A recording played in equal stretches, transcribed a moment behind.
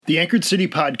The Anchored City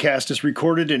podcast is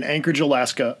recorded in Anchorage,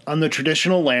 Alaska, on the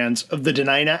traditional lands of the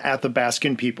Dena'ina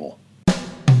Athabascan people.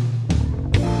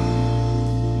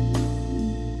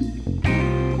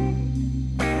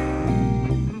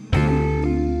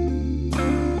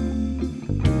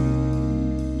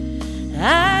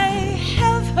 I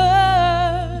have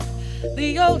heard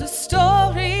the oldest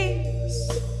stories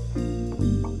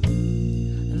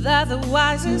that the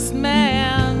wisest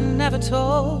man never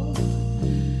told,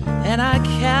 and I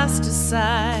cast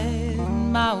aside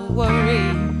my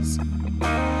worries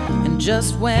and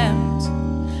just went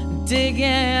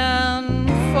digging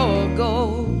for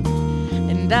gold.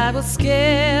 And I will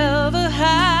scale the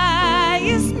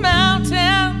highest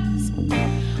mountains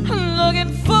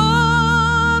looking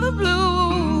for the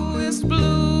bluest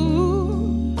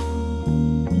blue.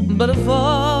 But of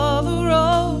all the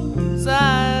roads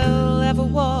I'll ever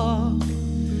walk,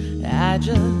 I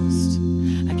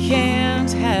can't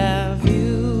have you.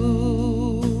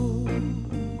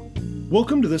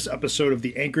 Welcome to this episode of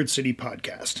the Anchored City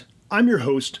podcast. I'm your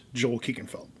host, Joel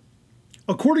Kiekenfeld.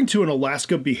 According to an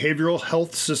Alaska Behavioral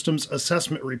Health Systems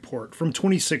Assessment Report from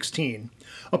 2016,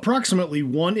 approximately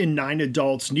 1 in 9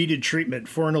 adults needed treatment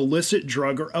for an illicit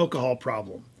drug or alcohol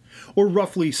problem, or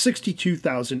roughly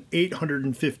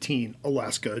 62,815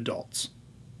 Alaska adults.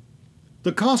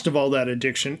 The cost of all that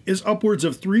addiction is upwards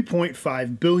of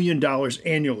 $3.5 billion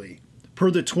annually,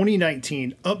 per the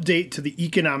 2019 Update to the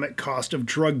Economic Cost of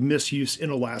Drug Misuse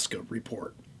in Alaska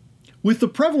report. With the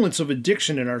prevalence of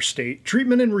addiction in our state,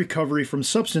 treatment and recovery from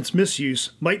substance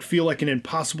misuse might feel like an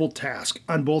impossible task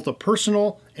on both a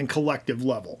personal and collective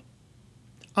level.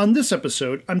 On this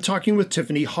episode, I'm talking with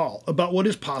Tiffany Hall about what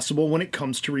is possible when it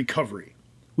comes to recovery.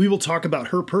 We will talk about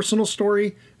her personal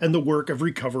story and the work of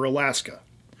Recover Alaska.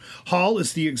 Hall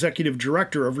is the executive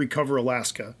director of Recover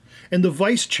Alaska and the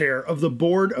vice chair of the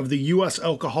board of the U.S.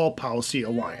 Alcohol Policy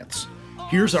Alliance.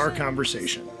 Here's our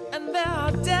conversation. And there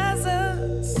are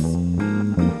deserts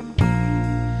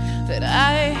that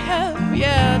I have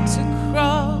yet to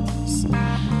cross,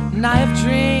 and I have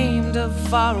dreamed of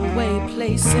faraway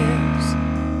places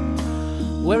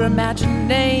where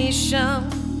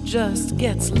imagination just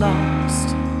gets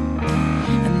lost.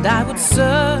 And I would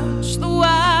search the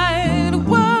wide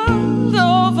world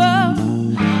over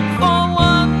for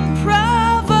one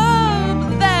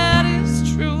proverb that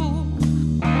is true.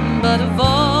 But of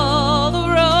all the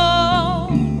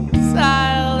roads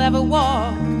I'll ever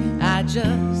walk, I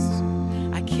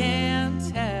can't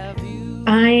have you.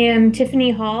 I am Tiffany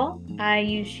Hall. I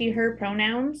use she, her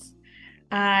pronouns.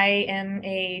 I am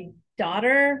a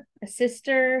daughter, a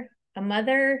sister, a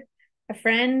mother, a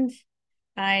friend.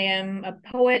 I am a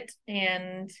poet,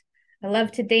 and I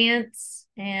love to dance,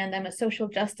 and I'm a social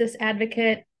justice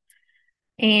advocate,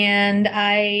 and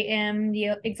I am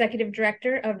the executive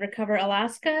director of Recover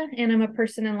Alaska, and I'm a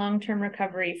person in long-term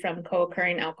recovery from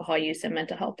co-occurring alcohol use and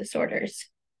mental health disorders.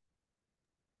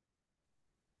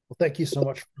 Well, thank you so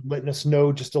much for letting us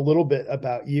know just a little bit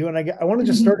about you. And I want to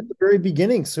just start at the very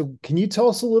beginning. So can you tell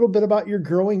us a little bit about your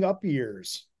growing up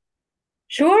years?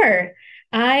 Sure.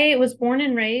 I was born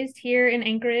and raised here in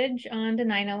Anchorage on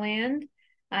Dena'ina land.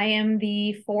 I am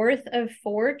the fourth of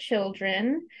 4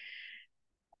 children.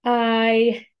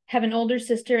 I have an older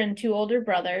sister and 2 older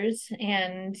brothers,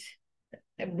 and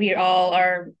we all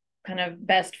are kind of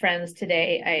best friends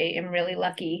today. I am really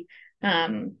lucky. I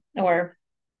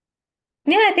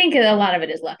think a lot of it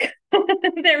is luck.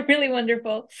 They're really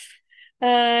wonderful.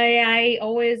 I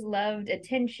always loved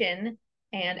attention,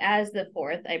 and as the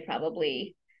fourth, I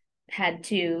probably had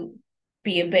to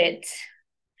be a bit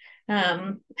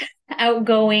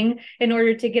outgoing in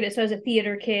order to get it. So I was a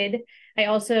theater kid. I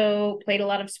also played a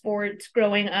lot of sports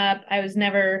growing up. I was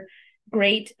never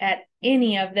great at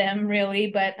any of them really,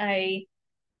 but I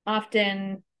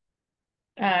often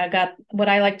got what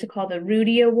I like to call the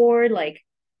Rudy Award, like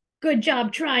good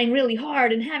job trying really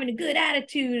hard and having a good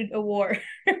attitude award.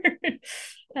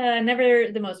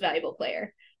 Never the most valuable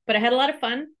player, but I had a lot of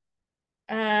fun.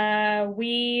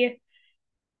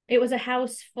 It was a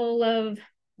house full of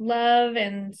love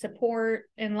and support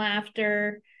and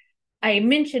laughter. I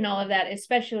mention all of that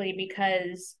especially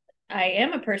because I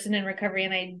am a person in recovery,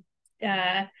 and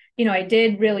I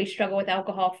did really struggle with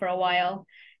alcohol for a while,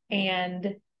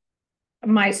 and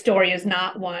my story is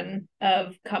not one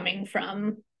of coming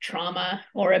from trauma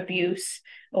or abuse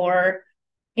or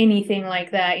anything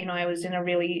like that. I was in a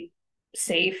really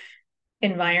safe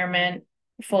environment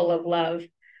full of love.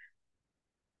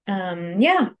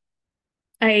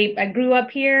 I grew up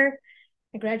here.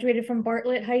 I graduated from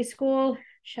Bartlett High School.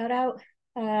 Shout out.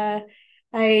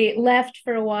 I left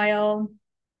for a while,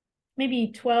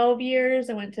 maybe 12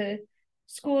 years. I went to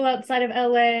school outside of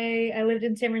LA. I lived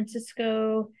in San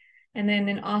Francisco and then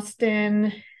in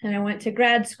Austin. And I went to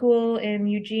grad school in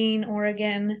Eugene,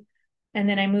 Oregon. And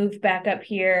then I moved back up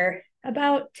here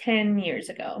about 10 years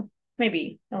ago,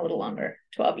 maybe a little longer,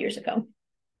 12 years ago.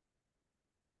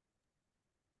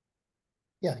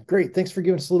 Yeah, great. Thanks for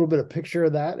giving us a little bit of picture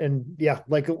of that. And yeah,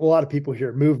 like a lot of people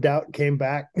here, moved out, came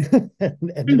back, and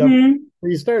ended up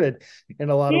where you started in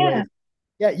a lot of ways.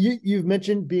 Yeah, you've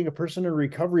mentioned being a person in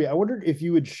recovery. I wondered if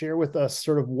you would share with us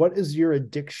sort of what is your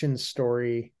addiction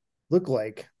story look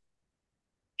like?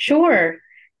 Sure.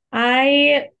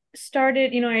 I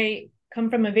started, I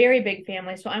come from a very big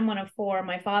family, so I'm one of four.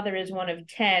 My father is one of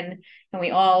 10, and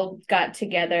we all got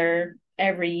together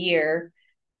every year.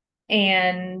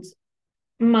 And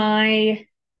my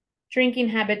drinking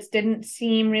habits didn't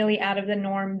seem really out of the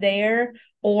norm there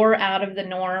or out of the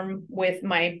norm with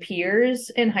my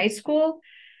peers in high school.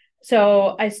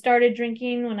 So I started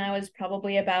drinking when I was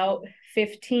probably about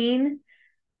 15.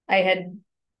 I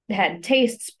had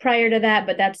tastes prior to that,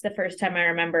 but that's the first time I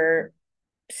remember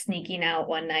sneaking out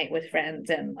one night with friends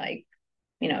and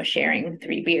sharing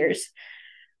 3 beers.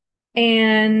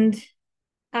 And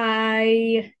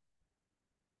I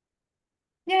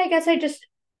guess I just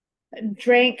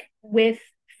drank with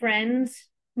friends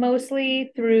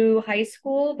mostly through high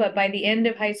school, but by the end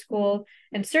of high school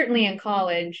and certainly in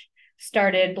college,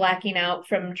 started blacking out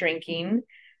from drinking,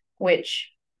 which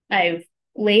I've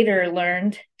later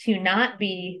learned to not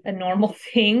be a normal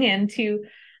thing and to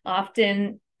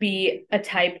often be a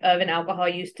type of an alcohol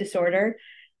use disorder.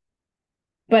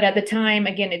 But at the time,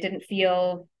 again, it didn't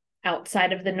feel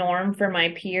outside of the norm for my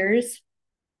peers.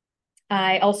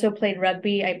 I also played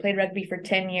rugby. I played rugby for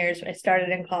 10 years. I started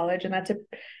in college, and that's a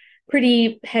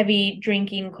pretty heavy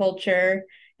drinking culture.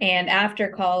 And after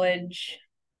college,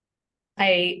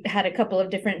 I had a couple of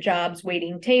different jobs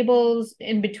waiting tables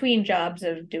in between jobs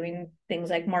of doing things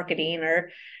like marketing or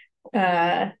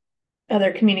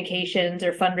other communications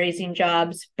or fundraising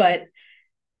jobs. But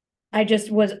I just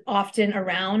was often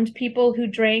around people who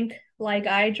drank like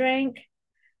I drank.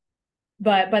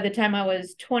 But by the time I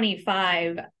was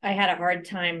 25, I had a hard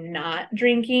time not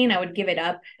drinking. I would give it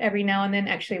up every now and then.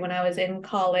 Actually, when I was in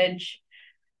college,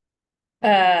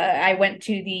 I went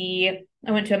to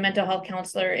a mental health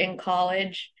counselor in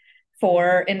college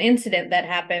for an incident that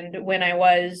happened when I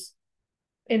was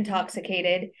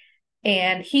intoxicated.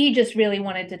 And he just really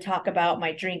wanted to talk about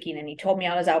my drinking. And he told me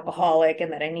I was alcoholic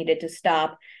and that I needed to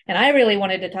stop. And I really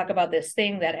wanted to talk about this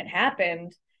thing that had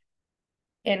happened.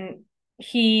 And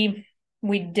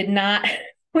we did not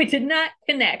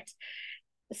connect.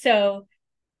 So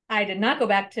I did not go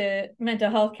back to mental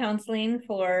health counseling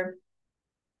for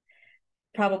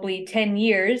probably 10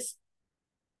 years.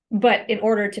 But in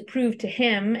order to prove to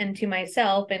him and to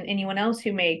myself and anyone else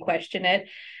who may question it,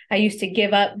 I used to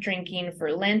give up drinking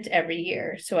for Lent every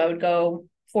year. So I would go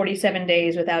 47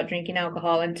 days without drinking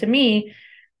alcohol. And to me,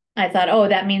 I thought, oh,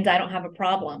 that means I don't have a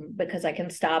problem because I can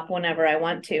stop whenever I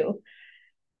want to.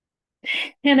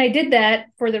 And I did that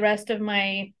for the rest of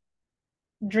my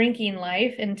drinking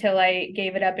life until I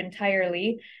gave it up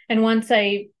entirely. And once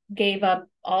I gave up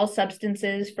all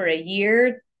substances for a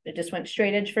year, it just went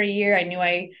straight edge for a year. I knew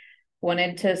I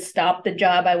wanted to stop the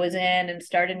job I was in and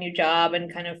start a new job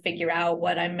and kind of figure out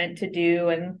what I'm meant to do.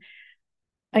 And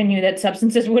I knew that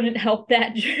substances wouldn't help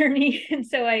that journey. And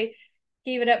so I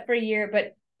gave it up for a year.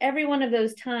 But every one of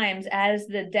those times, as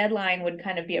the deadline would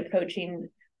kind of be approaching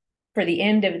for the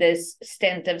end of this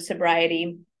stint of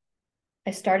sobriety,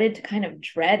 I started to kind of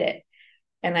dread it.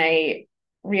 And I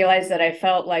realized that I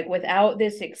felt like without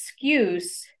this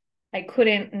excuse, I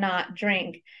couldn't not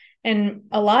drink. And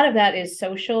a lot of that is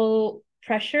social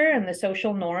pressure and the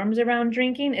social norms around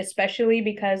drinking, especially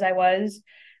because I was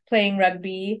playing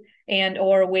rugby and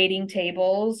or waiting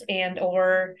tables and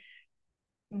or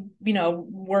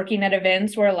working at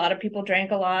events where a lot of people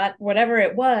drank a lot. Whatever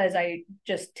it was, I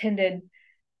just tended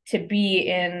to be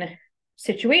in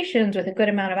situations with a good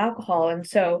amount of alcohol. And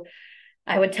so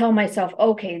I would tell myself,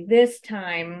 okay, this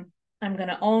time I'm going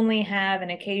to only have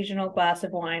an occasional glass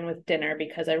of wine with dinner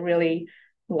because I really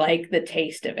like the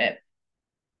taste of it.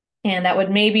 And that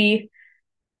would maybe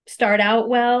start out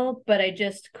well, but I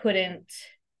just couldn't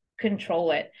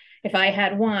control it. If I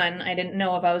had one, I didn't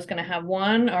know if I was going to have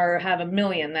one or have a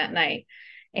million that night.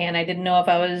 And I didn't know if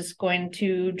I was going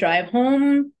to drive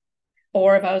home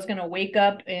or if I was going to wake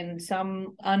up in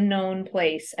some unknown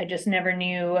place. I just never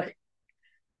knew.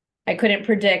 I couldn't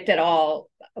predict at all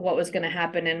what was going to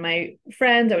happen. And I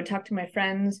would talk to my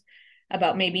friends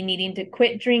about maybe needing to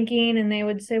quit drinking. And they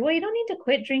would say, well, you don't need to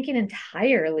quit drinking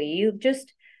entirely. You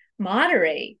just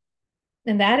moderate.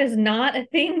 And that is not a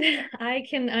thing that I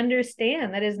can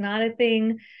understand. That is not a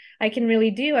thing I can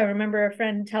really do. I remember a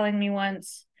friend telling me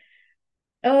once,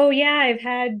 oh, yeah, I've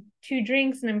had 2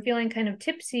 drinks and I'm feeling kind of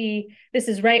tipsy. This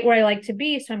is right where I like to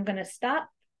be. So I'm going to stop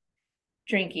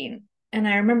drinking. And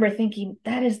I remember thinking,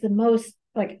 that is the most,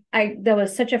 like, that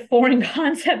was such a foreign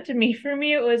concept to me. For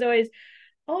me, it was always,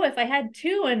 oh, if I had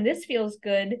 2 and this feels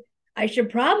good, I should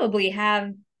probably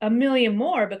have a million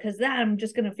more because that I'm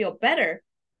just going to feel better.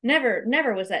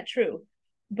 Never was that true.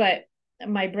 But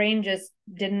my brain just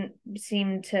didn't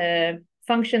seem to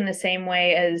function the same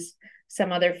way as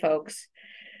some other folks.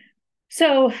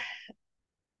 So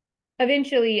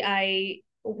eventually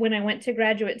when I went to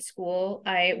graduate school,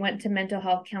 I went to mental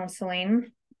health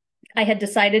counseling. I had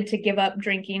decided to give up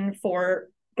drinking for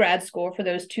grad school for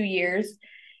those 2 years.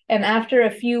 And after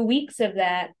a few weeks of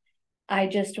that, I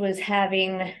just was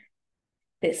having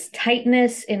this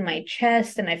tightness in my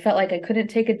chest and I felt like I couldn't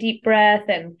take a deep breath.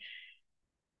 And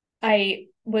I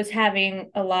was having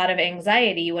a lot of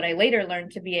anxiety, what I later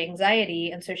learned to be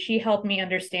anxiety. And so she helped me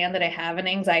understand that I have an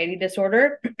anxiety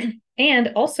disorder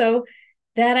and also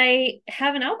that I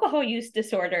have an alcohol use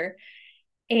disorder.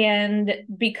 And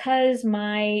because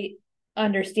my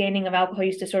understanding of alcohol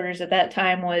use disorders at that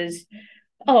time was,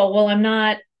 oh, well, I'm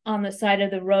not on the side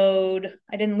of the road.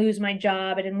 I didn't lose my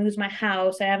job. I didn't lose my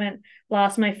house. I haven't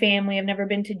lost my family. I've never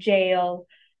been to jail.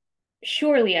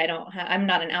 Surely I'm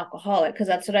not an alcoholic, because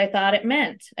that's what I thought it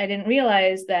meant. I didn't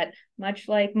realize that, much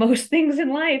like most things in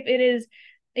life, it is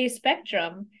a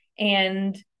spectrum,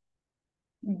 and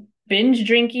binge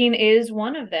drinking is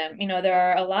one of them. There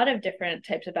are a lot of different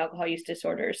types of alcohol use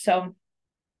disorders. So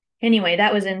anyway,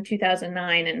 that was in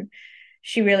 2009, and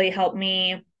she really helped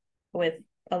me with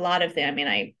a lot of them. I mean,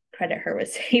 I credit her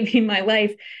with saving my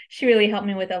life. She really helped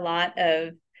me with a lot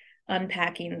of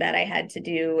unpacking that I had to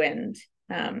do, and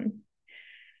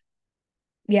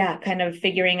kind of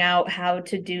figuring out how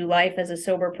to do life as a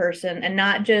sober person, and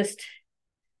not just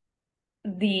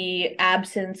the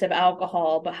absence of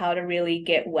alcohol, but how to really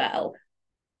get well.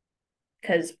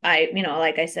 Because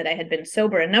like I said, I had been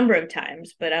sober a number of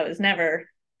times, but I was never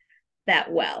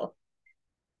that well.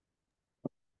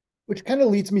 Which kind of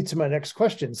leads me to my next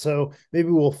question. So maybe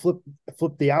we'll flip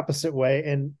the opposite way.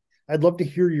 And I'd love to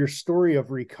hear your story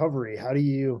of recovery. How do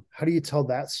you tell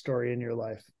that story in your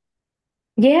life?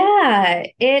 Yeah,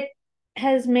 it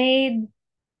has made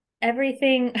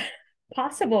everything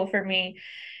possible for me.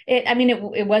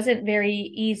 It wasn't very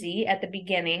easy at the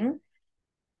beginning.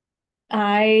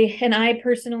 I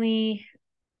personally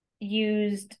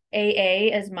used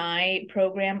AA as my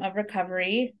program of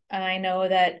recovery. I know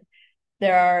that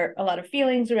there are a lot of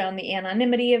feelings around the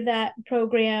anonymity of that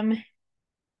program.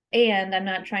 And I'm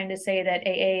not trying to say that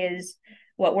AA is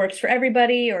what works for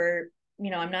everybody, or,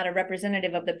 I'm not a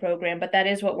representative of the program, but that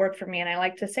is what worked for me. And I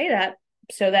like to say that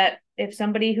so that if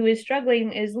somebody who is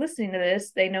struggling is listening to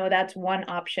this, they know that's one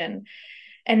option.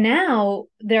 And now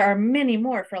there are many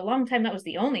more. For a long time, that was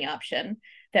the only option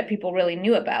that people really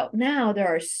knew about. Now there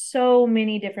are so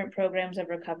many different programs of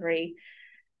recovery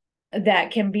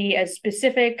that can be as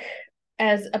specific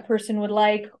as a person would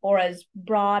like, or as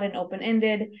broad and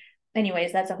open-ended.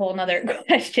 Anyways, that's a whole nother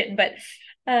question. But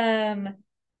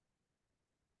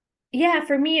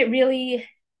for me, it really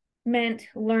meant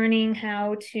learning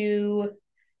how to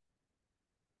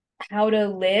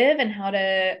live and how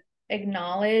to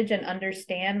acknowledge and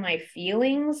understand my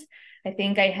feelings. I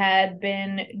think I had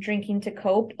been drinking to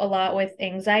cope a lot with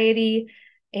anxiety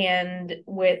and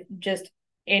with just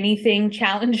anything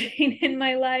challenging in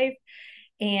my life.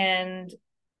 And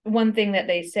one thing that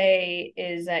they say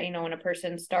is that, when a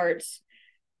person starts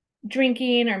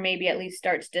drinking, or maybe at least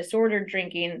starts disordered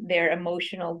drinking, their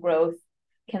emotional growth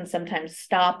can sometimes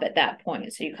stop at that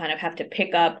point. So you kind of have to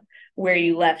pick up where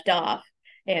you left off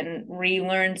and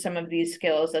relearn some of these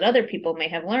skills that other people may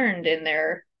have learned in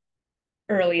their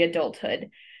early adulthood.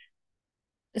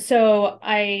 So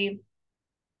I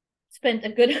spent a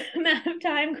good amount of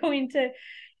time going to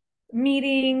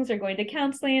meetings, or going to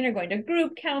counseling, or going to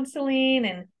group counseling,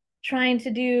 and trying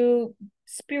to do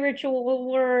spiritual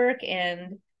work,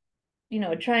 and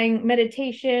trying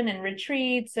meditation and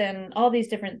retreats and all these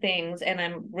different things. And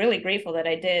I'm really grateful that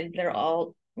I did. They're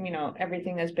all,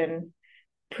 everything has been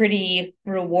pretty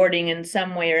rewarding in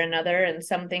some way or another, and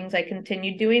some things I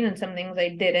continued doing and some things I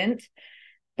didn't.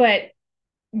 But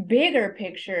bigger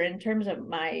picture, in terms of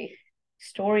my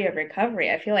story of recovery,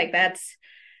 I feel like that's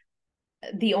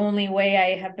the only way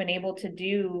I have been able to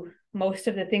do most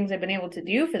of the things I've been able to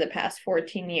do for the past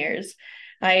 14 years.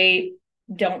 I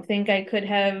don't think I could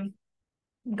have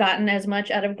gotten as much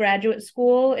out of graduate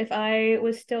school if I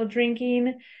was still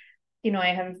drinking. I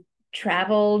have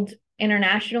traveled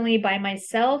internationally by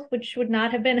myself, which would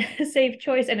not have been a safe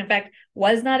choice. And in fact,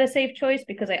 was not a safe choice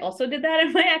because I also did that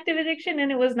in my active addiction.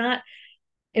 And it was not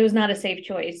a safe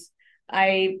choice.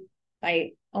 I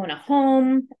own a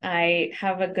home. I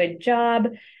have a good job.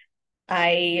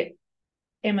 I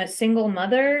am a single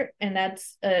mother, and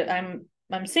that's I'm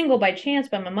single by chance,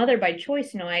 but I'm a mother by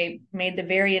choice. I made the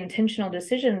very intentional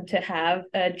decision to have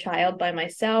a child by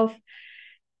myself.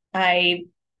 I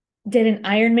did an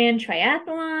Ironman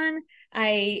triathlon.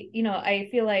 I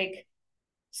feel like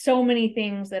so many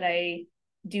things that I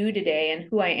do today and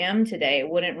who I am today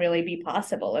wouldn't really be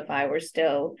possible if I were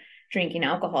still drinking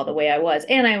alcohol the way I was.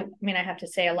 And I have to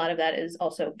say a lot of that is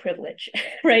also privilege,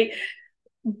 right?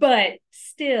 But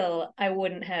still, I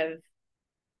wouldn't have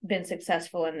been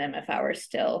successful in them if I were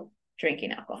still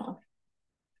drinking alcohol.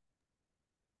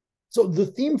 So the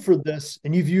theme for this,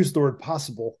 and you've used the word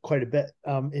possible quite a bit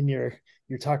in your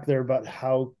talk there about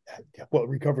what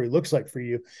recovery looks like for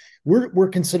you. We're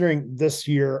considering this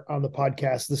year on the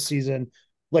podcast, this season,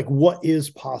 like what is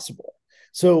possible.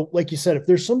 So like you said, if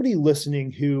there's somebody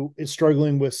listening who is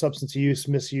struggling with substance use,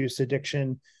 misuse,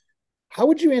 addiction, how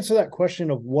would you answer that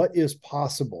question of what is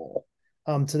possible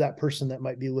to that person that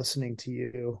might be listening to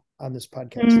you on this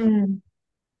podcast?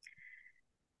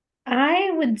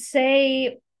 I would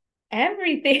say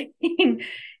everything.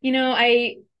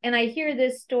 I hear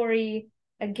this story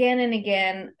again and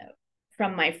again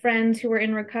from my friends who are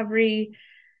in recovery,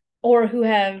 or who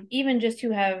have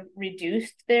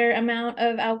reduced their amount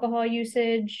of alcohol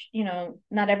usage.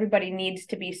 Not everybody needs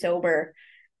to be sober,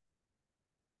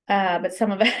 but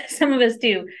some of us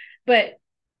do. But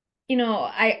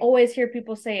I always hear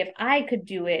people say, if I could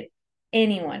do it,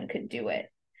 anyone could do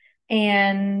it.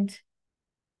 And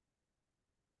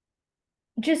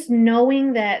just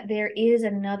knowing that there is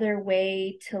another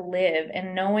way to live,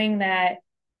 and knowing that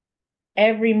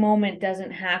every moment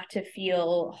doesn't have to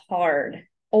feel hard.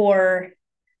 Or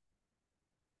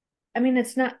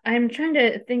it's not, I'm trying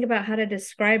to think about how to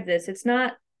describe this. It's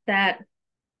not that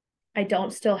I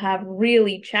don't still have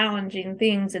really challenging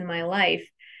things in my life.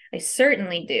 I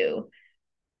certainly do.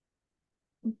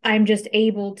 I'm just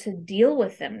able to deal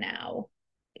with them now.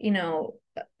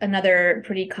 Another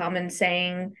pretty common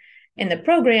saying in the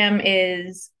program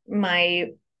is, my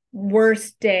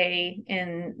worst day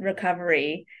in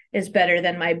recovery is better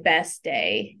than my best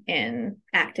day in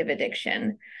active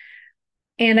addiction.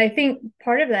 And I think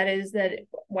part of that is that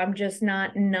I'm just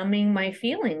not numbing my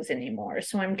feelings anymore.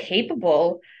 So I'm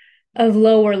capable of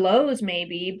lower lows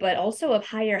maybe, but also of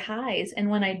higher highs. And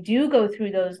when I do go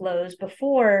through those lows,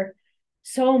 before,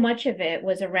 so much of it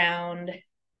was around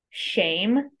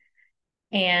shame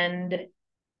and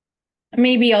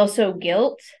maybe also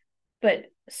guilt, but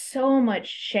so much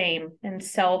shame and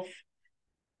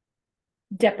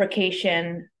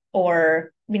self-deprecation,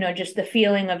 or, just the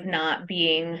feeling of not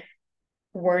being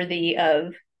worthy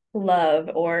of love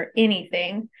or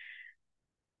anything.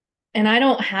 And I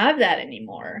don't have that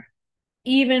anymore.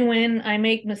 Even when I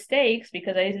make mistakes,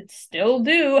 because I still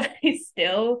do, I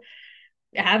still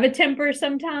have a temper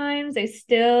sometimes. I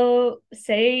still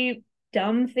say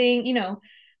dumb thing,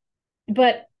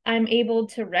 but I'm able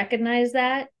to recognize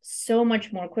that so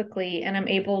much more quickly, and I'm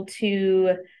able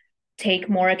to take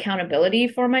more accountability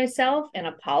for myself and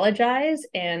apologize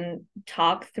and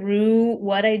talk through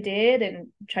what I did and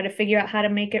try to figure out how to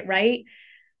make it right.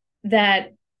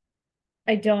 That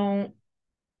I don't,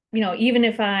 even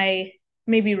if I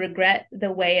maybe regret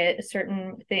the way a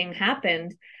certain thing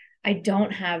happened, I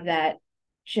don't have that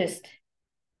just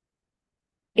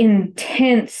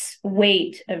intense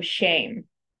weight of shame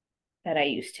that I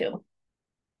used to.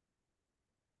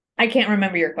 I can't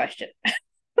remember your question.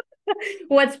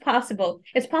 What's possible?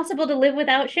 It's possible to live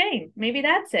without shame. Maybe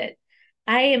that's it.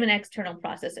 I am an external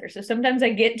processor, so sometimes I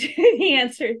get to the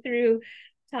answer through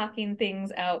talking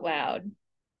things out loud.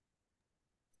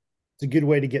 It's a good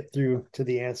way to get through to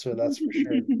the answer, that's for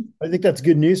sure. I think that's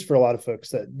good news for a lot of folks,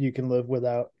 that you can live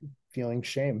without feeling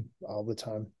shame all the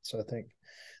time. So I think,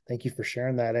 thank you for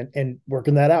sharing that and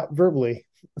working that out verbally.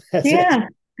 Yeah.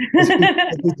 As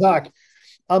we talk.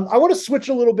 I want to switch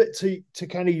a little bit to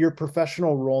kind of your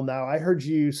professional role now. I heard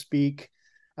you speak,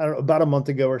 I don't know, about a month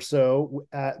ago or so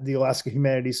at the Alaska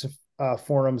Humanities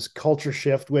Forum's Culture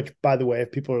Shift, which, by the way,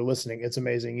 if people are listening, it's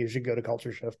amazing. You should go to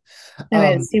Culture Shift.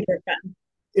 It is super fun.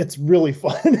 It's really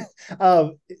fun.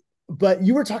 But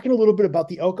you were talking a little bit about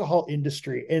the alcohol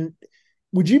industry, and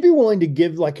would you be willing to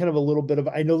give like kind of a little bit of,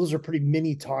 I know those are pretty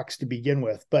mini talks to begin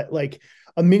with, but like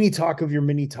a mini talk of your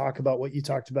mini talk about what you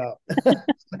talked about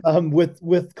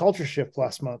with Culture Shift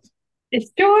last month?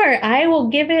 Sure. I will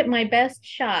give it my best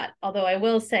shot. Although I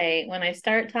will say, when I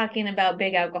start talking about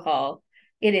big alcohol,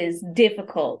 it is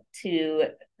difficult to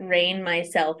rein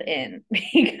myself in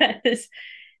because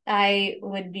I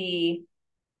would be,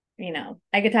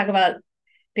 I could talk about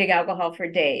big alcohol for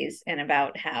days and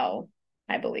about how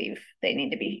I believe they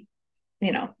need to be,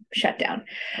 shut down.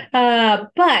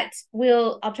 But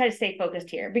I'll try to stay focused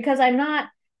here because I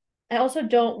also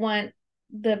don't want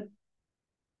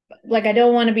I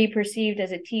don't want to be perceived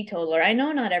as a teetotaler. I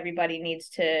know not everybody needs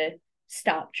to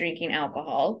stop drinking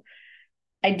alcohol.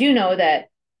 I do know that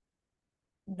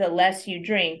the less you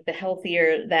drink, the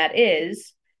healthier that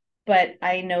is. But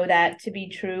I know that to be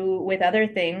true with other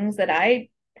things that I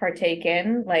partake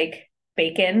in, like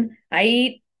bacon. I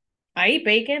eat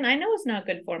bacon. I know it's not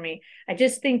good for me. I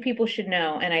just think people should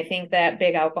know. And I think that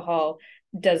big alcohol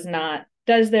does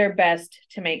their best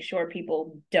to make sure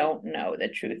people don't know the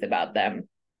truth about them.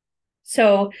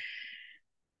 So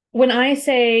when I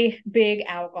say big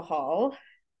alcohol,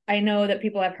 I know that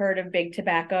people have heard of big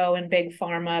tobacco and big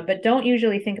pharma, but don't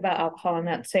usually think about alcohol in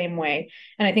that same way.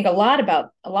 And I think a lot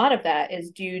of that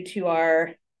is due to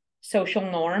our social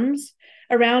norms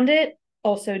around it,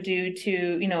 also due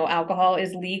to, alcohol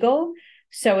is legal,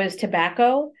 so is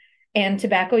tobacco. And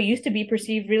tobacco used to be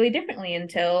perceived really differently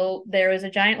until there was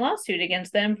a giant lawsuit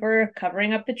against them for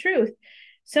covering up the truth.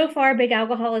 So far, big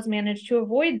alcohol has managed to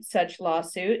avoid such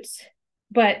lawsuits,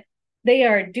 but they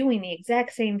are doing the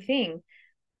exact same thing.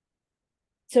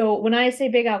 So when I say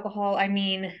big alcohol, I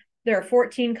mean there are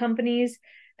 14 companies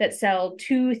that sell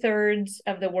 2/3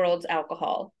 of the world's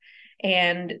alcohol.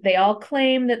 And they all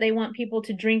claim that they want people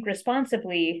to drink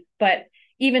responsibly. But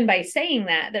even by saying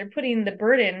that, they're putting the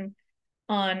burden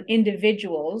on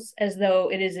individuals as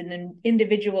though it is an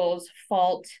individual's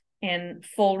fault and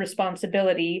full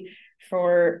responsibility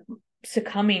for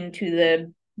succumbing to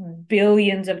the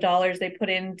billions of dollars they put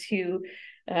into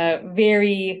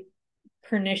very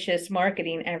pernicious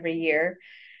marketing every year.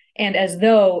 And as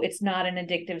though it's not an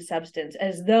addictive substance,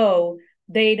 as though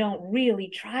they don't really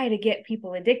try to get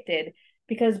people addicted,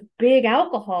 because big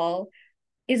alcohol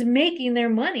is making their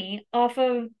money off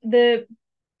of the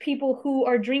people who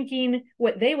are drinking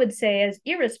what they would say as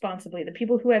irresponsibly, the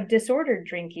people who have disordered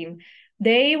drinking.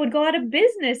 They would go out of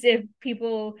business if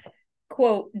people,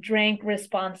 quote, drank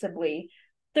responsibly.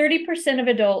 30% of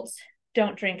adults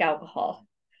don't drink alcohol.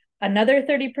 Another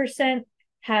 30%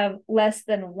 have less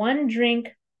than one drink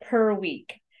per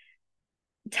week.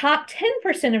 Top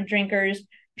 10% of drinkers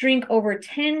drink over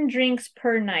 10 drinks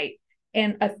per night.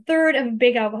 And a third of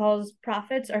big alcohol's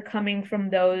profits are coming from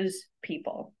those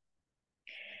people.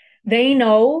 They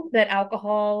know that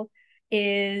alcohol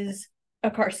is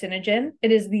a carcinogen.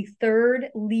 It is the third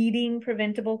leading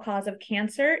preventable cause of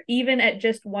cancer, even at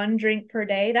just one drink per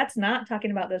day. That's not talking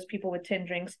about those people with 10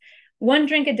 drinks. One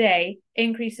drink a day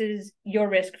increases your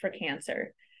risk for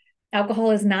cancer.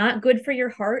 Alcohol is not good for your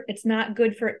heart. It's not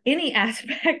good for any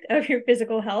aspect of your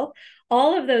physical health.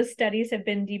 All of those studies have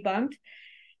been debunked.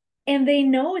 And they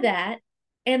know that.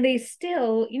 And they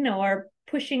still, are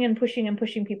pushing and pushing and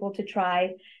pushing people to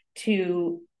try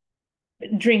to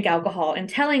drink alcohol and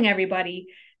telling everybody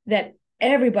that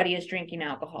everybody is drinking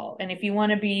alcohol. And if you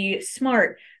want to be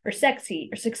smart or sexy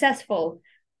or successful,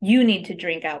 you need to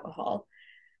drink alcohol,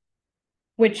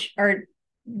 which are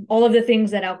all of the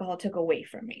things that alcohol took away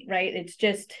from me, right? It's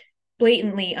just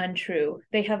blatantly untrue.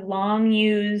 They have long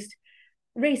used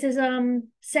racism,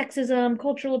 sexism,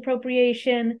 cultural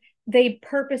appropriation. They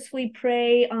purposefully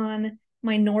prey on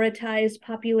minoritized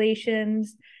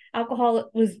populations. Alcohol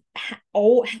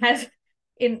has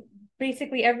in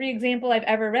basically every example I've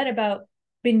ever read about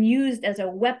been used as a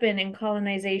weapon in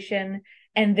colonization,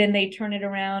 and then they turn it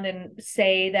around and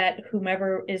say that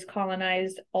whomever is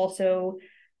colonized also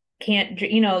can't,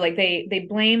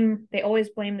 they always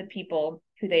blame the people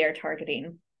who they are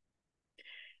targeting.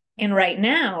 And right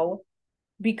now,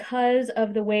 because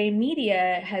of the way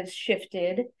media has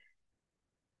shifted,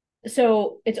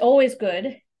 so it's always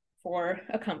good for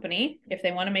a company, if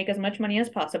they want to make as much money as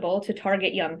possible, to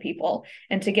target young people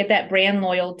and to get that brand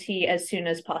loyalty as soon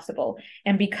as possible.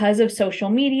 And because of social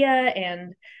media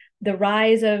and the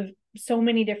rise of so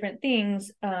many different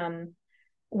things,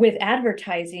 with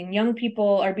advertising, young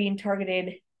people are being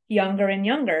targeted younger and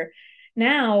younger.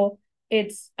 Now I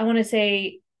want to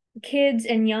say kids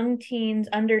and young teens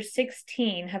under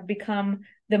 16 have become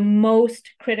the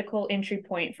most critical entry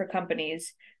point for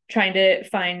companies trying to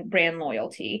find brand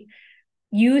loyalty.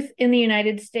 Youth in the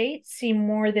United States see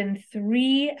more than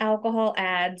 3 alcohol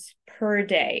ads per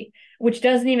day, which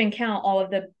doesn't even count all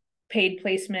of the paid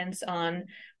placements on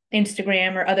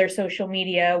Instagram or other social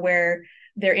media where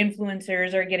their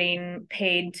influencers are getting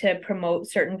paid to promote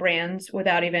certain brands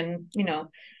without even,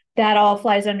 that all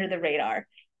flies under the radar.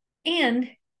 And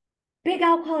big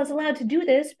alcohol is allowed to do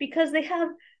this because they have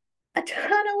a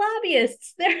ton of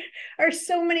lobbyists. There are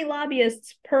so many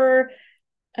lobbyists per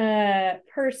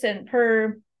person,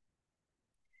 per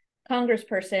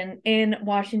congressperson in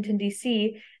Washington,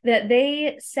 D.C., that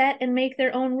they set and make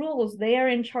their own rules. They are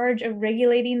in charge of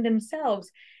regulating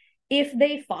themselves. If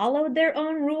they followed their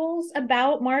own rules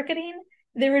about marketing,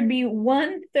 there would be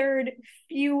 1/3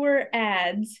 fewer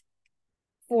ads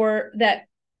for that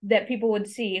people would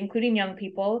see, including young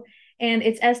people. And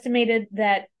it's estimated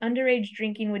that underage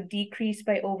drinking would decrease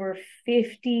by over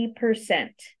 50%.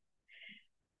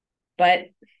 But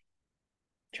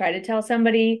try to tell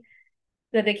somebody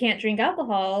that they can't drink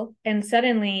alcohol and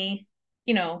suddenly,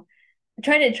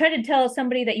 try to tell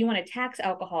somebody that you want to tax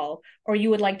alcohol, or you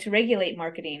would like to regulate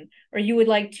marketing, or you would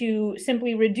like to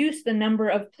simply reduce the number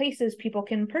of places people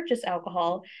can purchase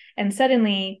alcohol, and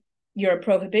suddenly you're a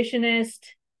prohibitionist.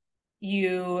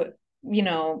 You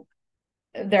know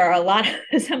there are a lot of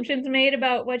assumptions made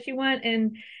about what you want,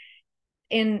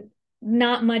 and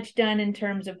not much done in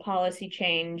terms of policy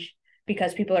change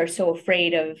because people are so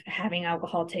afraid of having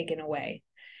alcohol taken away.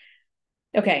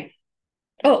 Okay.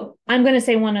 Oh, I'm going to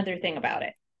say one other thing about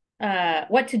it.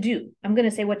 What to do. I'm going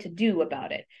to say what to do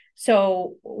about it.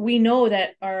 So we know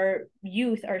that our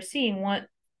youth are seeing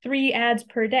 3 ads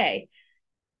per day,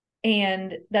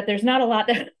 and that there's not a lot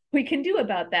that we can do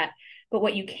about that. But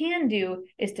what you can do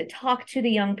is to talk to the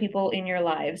young people in your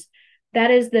lives. That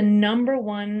is the number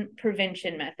one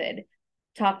prevention method.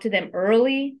 Talk to them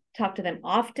early, talk to them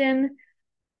often.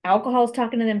 Alcohol is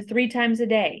talking to them 3 times a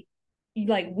day.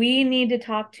 Like, we need to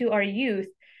talk to our youth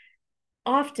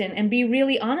often and be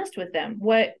really honest with them.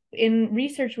 What in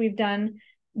research we've done,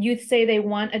 youth say they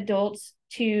want adults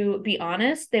to be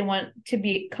honest. They want to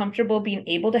be comfortable being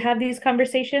able to have these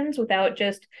conversations without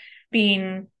just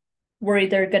being worried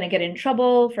they're going to get in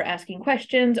trouble for asking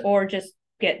questions, or just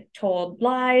get told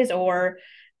lies, or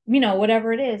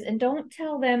whatever it is. And don't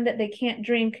tell them that they can't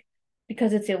drink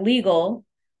because it's illegal.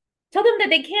 Tell them that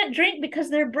they can't drink because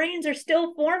their brains are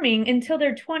still forming until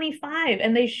they're 25,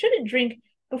 and they shouldn't drink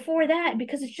before that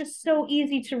because it's just so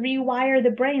easy to rewire the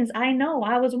brains. I know,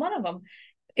 I was one of them.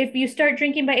 If you start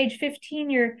drinking by age 15,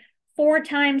 you're 4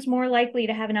 times more likely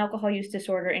to have an alcohol use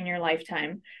disorder in your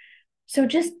lifetime. So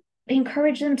just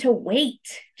encourage them to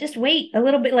wait. Just wait a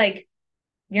little bit. Like,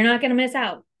 you're not going to miss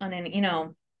out on any,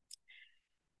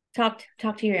 talk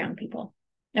to your young people.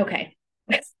 Okay.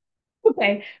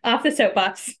 Okay. Off the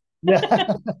soapbox.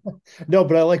 Yeah. No,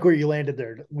 but I like where you landed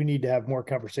there. We need to have more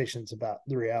conversations about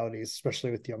the realities,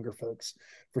 especially with younger folks,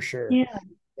 for sure. Yeah.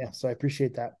 Yeah. So I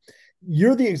appreciate that.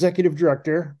 You're the executive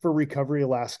director for Recovery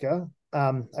Alaska.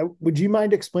 Would you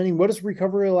mind explaining, what does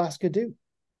Recovery Alaska do?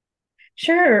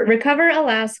 Sure. Recover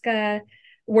Alaska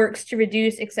works to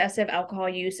reduce excessive alcohol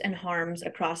use and harms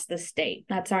across the state.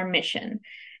 That's our mission.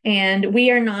 And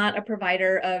we are not a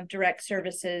provider of direct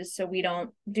services, so we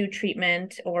don't do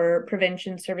treatment or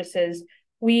prevention services.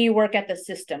 We work at the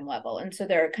system level. And so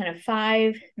there are kind of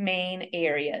 5 main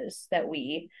areas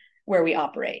where we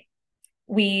operate.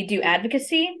 We do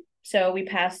advocacy. So we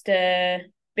passed a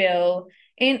bill,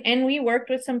 and we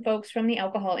worked with some folks from the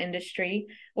alcohol industry.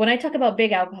 When I talk about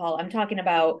big alcohol, I'm talking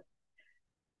about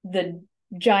the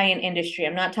giant industry.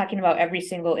 I'm not talking about every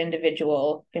single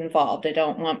individual involved. I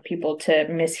don't want people to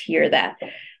mishear that.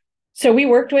 So we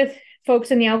worked with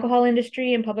folks in the alcohol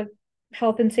industry and public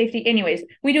health and safety. Anyways,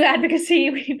 we do advocacy.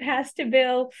 We passed a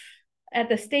bill at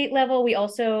the state level. We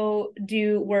also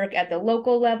do work at the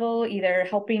local level, either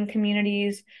helping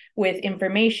communities with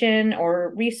information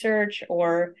or research,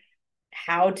 or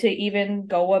how to even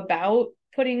go about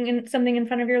putting something in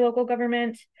front of your local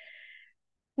government.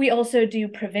 We also do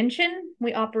prevention.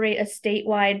 We operate a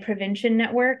statewide prevention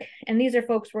network, and these are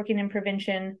folks working in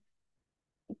prevention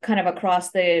kind of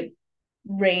across the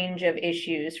range of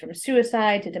issues, from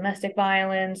suicide to domestic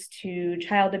violence to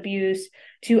child abuse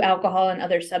to alcohol and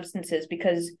other substances,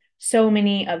 because so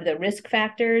many of the risk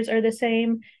factors are the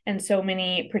same, and so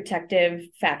many protective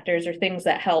factors or things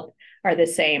that help are the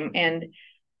same. And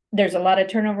there's a lot of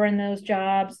turnover in those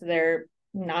jobs. They're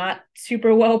not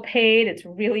super well paid. It's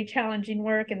really challenging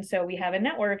work. And so we have a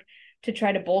network to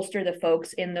try to bolster the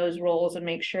folks in those roles and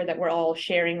make sure that we're all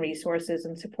sharing resources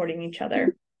and supporting each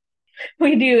other.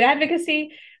 We do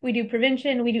advocacy, we do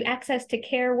prevention, we do access to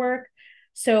care work.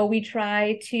 So we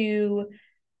try to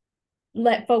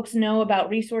let folks know about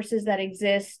resources that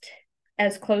exist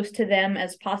as close to them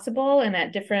as possible, and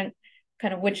at different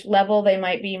kind of which level they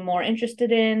might be more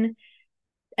interested in,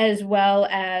 as well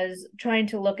as trying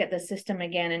to look at the system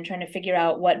again and trying to figure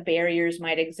out what barriers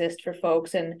might exist for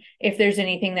folks, and if there's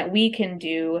anything that we can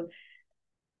do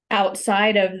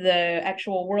outside of the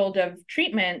actual world of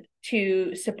treatment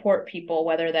to support people,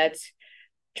 whether that's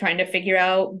trying to figure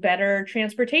out better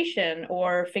transportation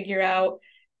or figure out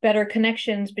better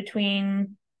connections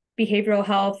between behavioral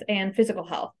health and physical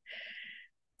health.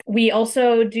 We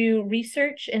also do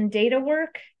research and data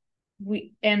work.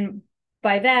 And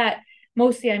by that,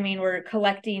 mostly I mean we're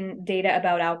collecting data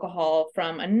about alcohol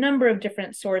from a number of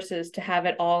different sources to have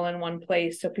it all in one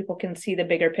place so people can see the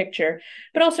bigger picture,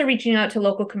 but also reaching out to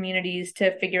local communities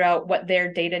to figure out what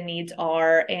their data needs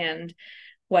are and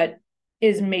what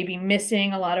is maybe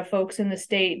missing. A lot of folks in the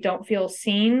state don't feel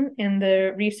seen in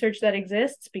the research that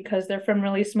exists because they're from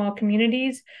really small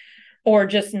communities or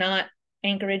just not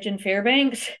Anchorage and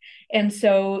Fairbanks. And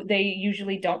so they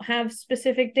usually don't have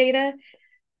specific data.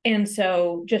 And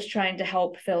so just trying to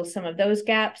help fill some of those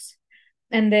gaps.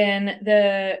 And then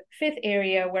the fifth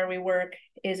area where we work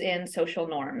is in social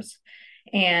norms.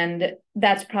 And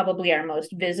that's probably our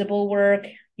most visible work.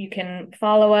 You can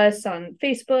follow us on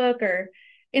Facebook or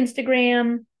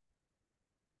Instagram.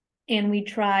 And we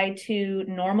try to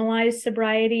normalize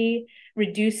sobriety,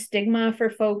 reduce stigma for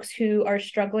folks who are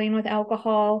struggling with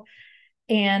alcohol,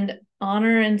 and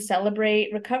honor and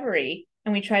celebrate recovery.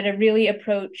 And we try to really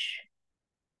approach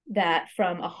that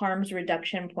from a harms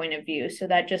reduction point of view. So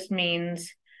that just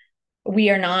means we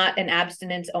are not an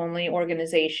abstinence only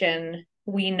organization.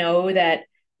 We know that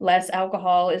less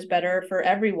alcohol is better for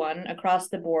everyone across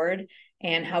the board.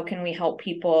 And how can we help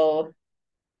people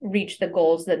reach the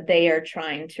goals that they are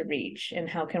trying to reach? And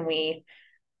how can we,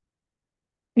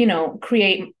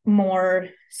 create more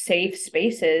safe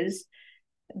spaces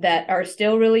that are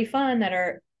still really fun, that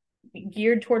are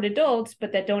geared toward adults,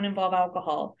 but that don't involve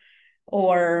alcohol,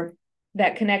 or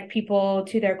that connect people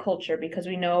to their culture, because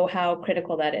we know how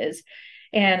critical that is.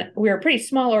 And we're a pretty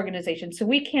small organization, so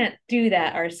we can't do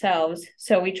that ourselves.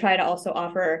 So we try to also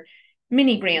offer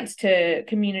mini grants to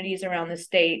communities around the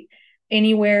state,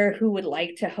 anywhere who would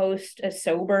like to host a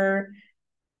sober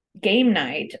game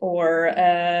night or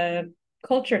a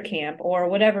culture camp or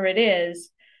whatever it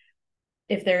is.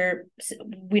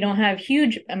 We don't have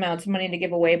huge amounts of money to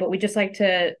give away, but we just like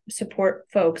to support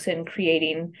folks in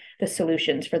creating the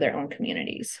solutions for their own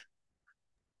communities.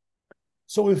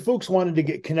 So if folks wanted to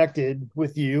get connected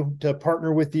with you, to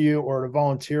partner with you, or to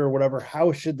volunteer or whatever,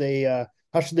 how should they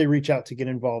reach out to get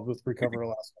involved with Recover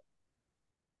Alaska?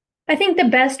 I think the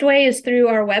best way is through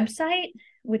our website,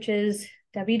 which is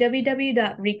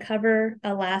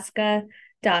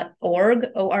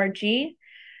www.recoveralaska.org.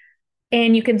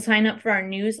 And you can sign up for our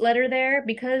newsletter there.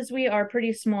 Because we are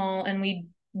pretty small and we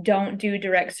don't do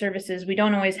direct services, we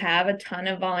don't always have a ton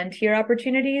of volunteer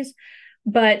opportunities.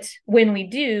 But when we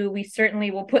do, we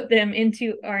certainly will put them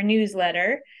into our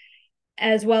newsletter,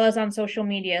 as well as on social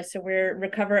media. So we're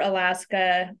Recover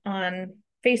Alaska on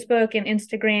Facebook and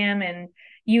Instagram and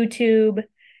YouTube.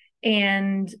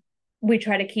 And we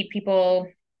try to keep people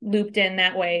looped in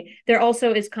that way. There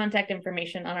also is contact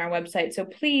information on our website. So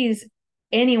please,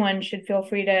 anyone should feel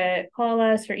free to call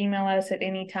us or email us at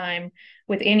any time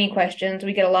with any questions.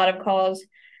 We get a lot of calls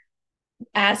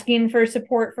asking for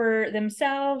support for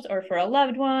themselves or for a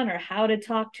loved one, or how to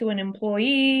talk to an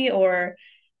employee, or,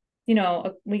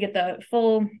 we get the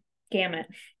full gamut.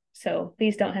 So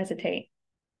please don't hesitate.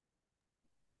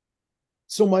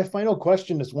 So my final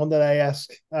question is one that I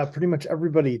ask pretty much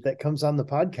everybody that comes on the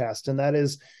podcast, and that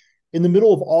is, in the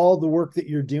middle of all the work that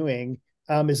you're doing,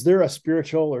 is there a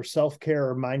spiritual or self-care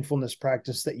or mindfulness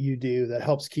practice that you do that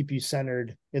helps keep you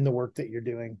centered in the work that you're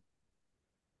doing?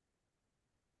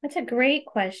 That's a great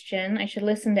question. I should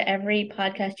listen to every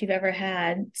podcast you've ever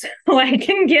had so I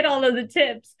can get all of the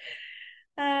tips.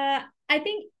 I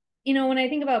think, when I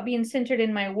think about being centered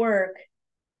in my work,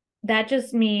 that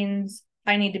just means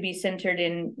I need to be centered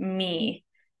in me.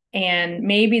 And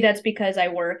maybe that's because I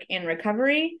work in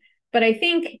recovery, but I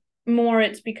think more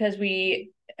it's because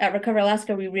at Recover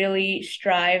Alaska, we really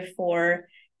strive for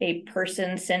a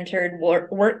person-centered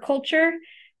work culture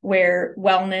where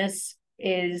wellness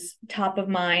is top of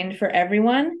mind for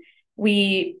everyone.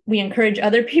 We encourage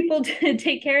other people to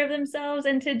take care of themselves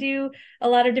and to do a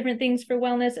lot of different things for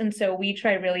wellness. And so we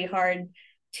try really hard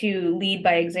to lead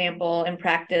by example and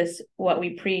practice what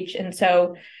we preach. And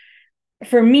so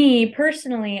for me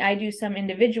personally, I do some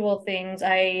individual things.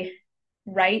 I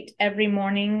write every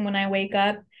morning when I wake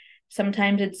up.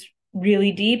 Sometimes it's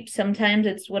really deep. Sometimes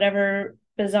it's whatever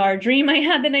bizarre dream I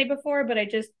had the night before, but I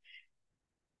just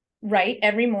write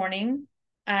every morning.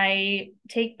 I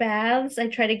take baths. I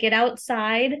try to get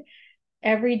outside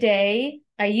every day.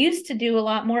 I used to do a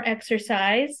lot more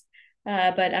exercise,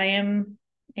 but I am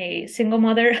a single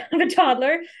mother of a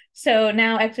toddler. So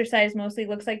now exercise mostly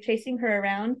looks like chasing her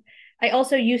around. I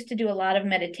also used to do a lot of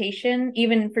meditation,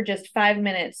 even for just 5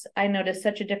 minutes. I noticed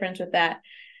such a difference with that.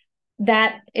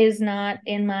 That is not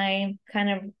in my kind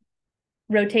of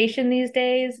rotation these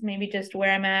days, maybe just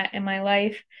where I'm at in my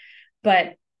life,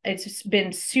 but it's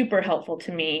been super helpful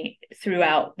to me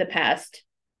throughout the past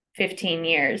 15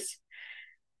 years.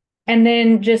 And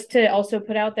then just to also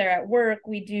put out there at work,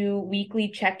 we do weekly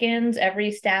check-ins.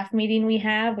 Every staff meeting we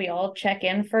have, we all check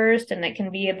in first, and it can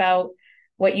be about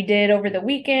what you did over the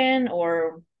weekend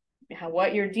or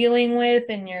what you're dealing with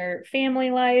in your family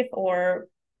life or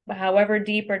however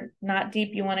deep or not deep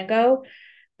you want to go.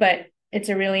 But it's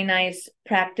a really nice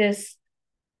practice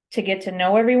to get to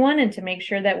know everyone and to make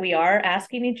sure that we are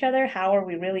asking each other, how are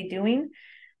we really doing?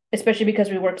 Especially because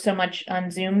we work so much on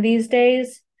Zoom these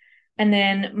days. And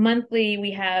then monthly,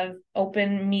 we have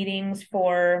open meetings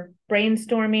for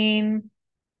brainstorming,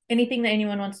 anything that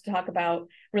anyone wants to talk about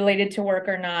related to work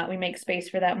or not. We make space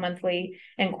for that monthly.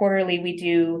 And quarterly, we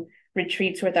do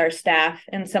retreats with our staff.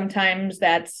 And sometimes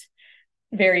that's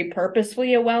very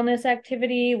purposefully a wellness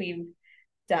activity. We've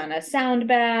done a sound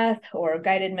bath or a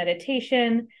guided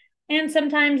meditation. And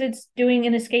sometimes it's doing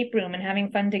an escape room and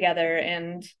having fun together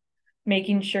and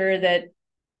making sure that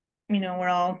we're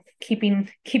all keeping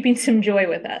some joy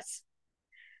with us.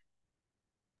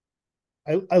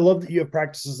 I love that you have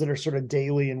practices that are sort of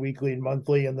daily and weekly and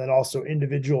monthly, and then also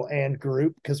individual and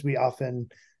group, because we often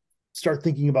start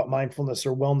thinking about mindfulness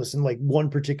or wellness in like one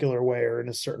particular way or in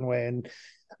a certain way. And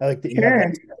I like that you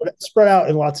have that spread out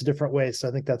in lots of different ways. So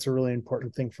I think that's a really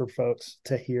important thing for folks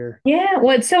to hear. Yeah.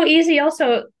 Well, it's so easy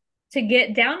also to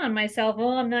get down on myself. Well,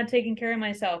 I'm not taking care of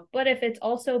myself. But if it's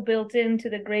also built into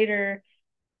the greater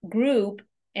group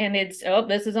and it's,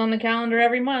 this is on the calendar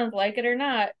every month, like it or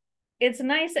not, it's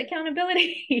nice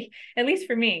accountability, at least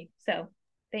for me. So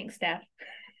thanks, staff.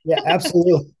 Yeah,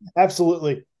 absolutely.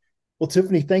 Absolutely. Well,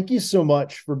 Tiffany, thank you so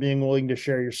much for being willing to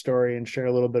share your story and share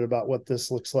a little bit about what this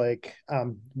looks like,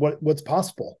 what's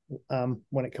possible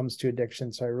when it comes to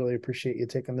addiction. So I really appreciate you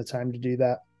taking the time to do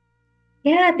that.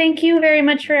 Yeah, thank you very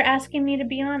much for asking me to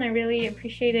be on. I really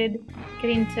appreciated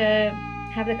getting to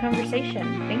have the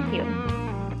conversation. Thank you.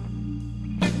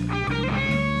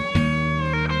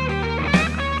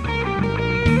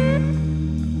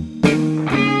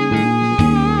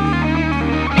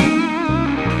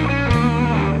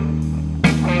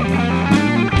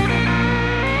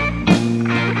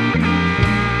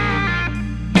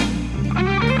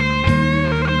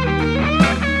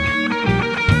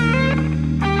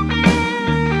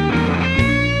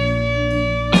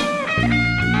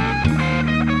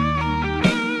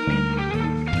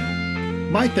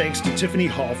 My thanks to Tiffany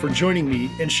Hall for joining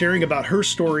me and sharing about her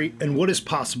story and what is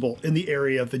possible in the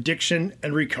area of addiction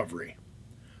and recovery.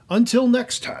 Until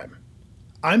next time,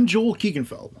 I'm Joel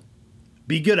Kiegenfeld.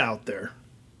 Be good out there.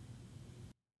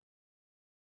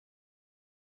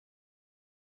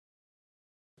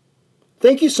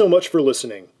 Thank you so much for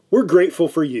listening. We're grateful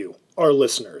for you, our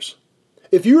listeners.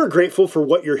 If you are grateful for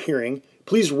what you're hearing,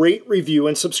 please rate, review,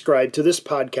 and subscribe to this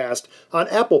podcast on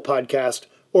Apple Podcast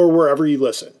or wherever you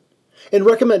listen. And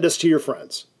recommend us to your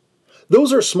friends.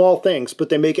 Those are small things, but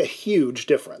they make a huge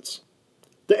difference.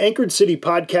 The Anchored City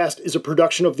Podcast is a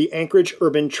production of the Anchorage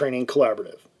Urban Training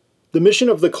Collaborative. The mission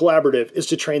of the collaborative is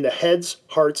to train the heads,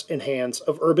 hearts, and hands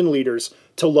of urban leaders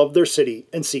to love their city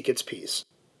and seek its peace.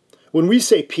 When we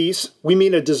say peace, we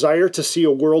mean a desire to see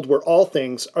a world where all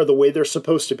things are the way they're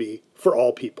supposed to be for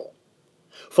all people.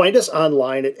 Find us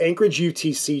online at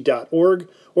anchorageutc.org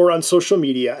or on social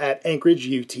media at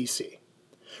anchorageutc.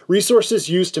 Resources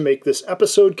used to make this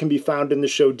episode can be found in the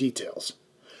show details.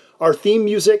 Our theme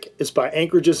music is by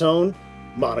Anchorage's own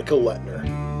Monica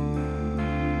Lettner.